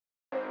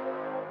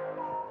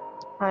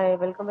Hi,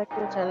 welcome back to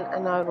the channel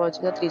and now we're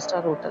watching a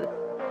 3-star hotel.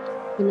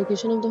 The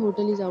location of the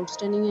hotel is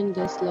outstanding and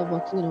guests love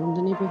walking around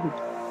the neighborhood.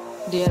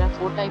 There are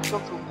 4 types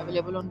of room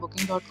available on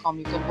booking.com.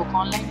 You can book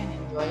online and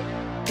enjoy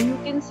it. You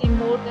can see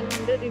more than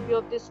 100 reviews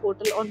of this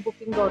hotel on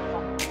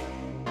booking.com.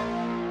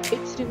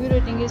 Its review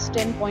rating is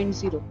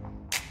 10.0,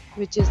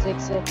 which is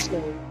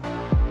exceptional.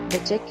 The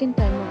check-in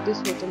time of this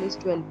hotel is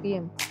 12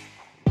 p.m.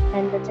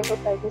 And the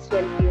checkout time is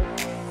 12 p.m.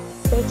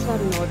 Pets are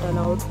not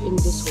allowed in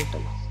this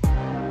hotel.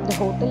 The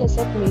hotel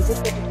accepts major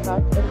credit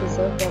cards and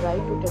reserves the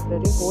right to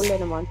temporarily hold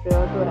an amount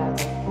prior to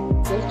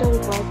arrival. Guests are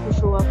required to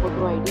show a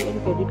photo ID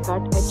and credit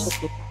card at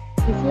check-in.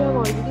 If you have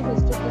already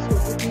visited this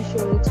hotel, please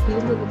share your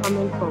experience in the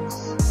comment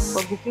box.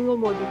 For booking or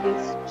more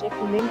details, check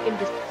link in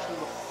description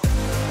box.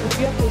 If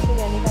you are facing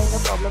any kind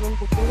of problem in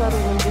booking a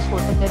room in this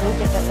hotel, then you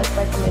can tell us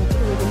by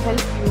commenting. We will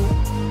help you.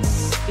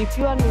 If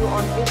you are new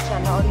on this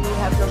channel or you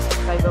have not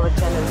subscribed our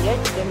channel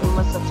yet, then you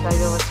must subscribe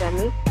our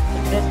channel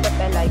and press the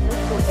bell icon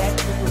so that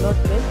you do not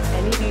miss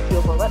any video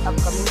of our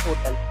upcoming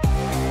hotel.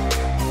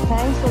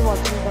 Thanks for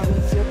watching the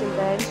video till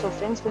the end. So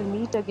friends, will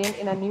meet again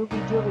in a new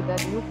video with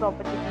a new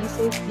property. Be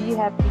safe, be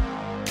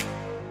happy.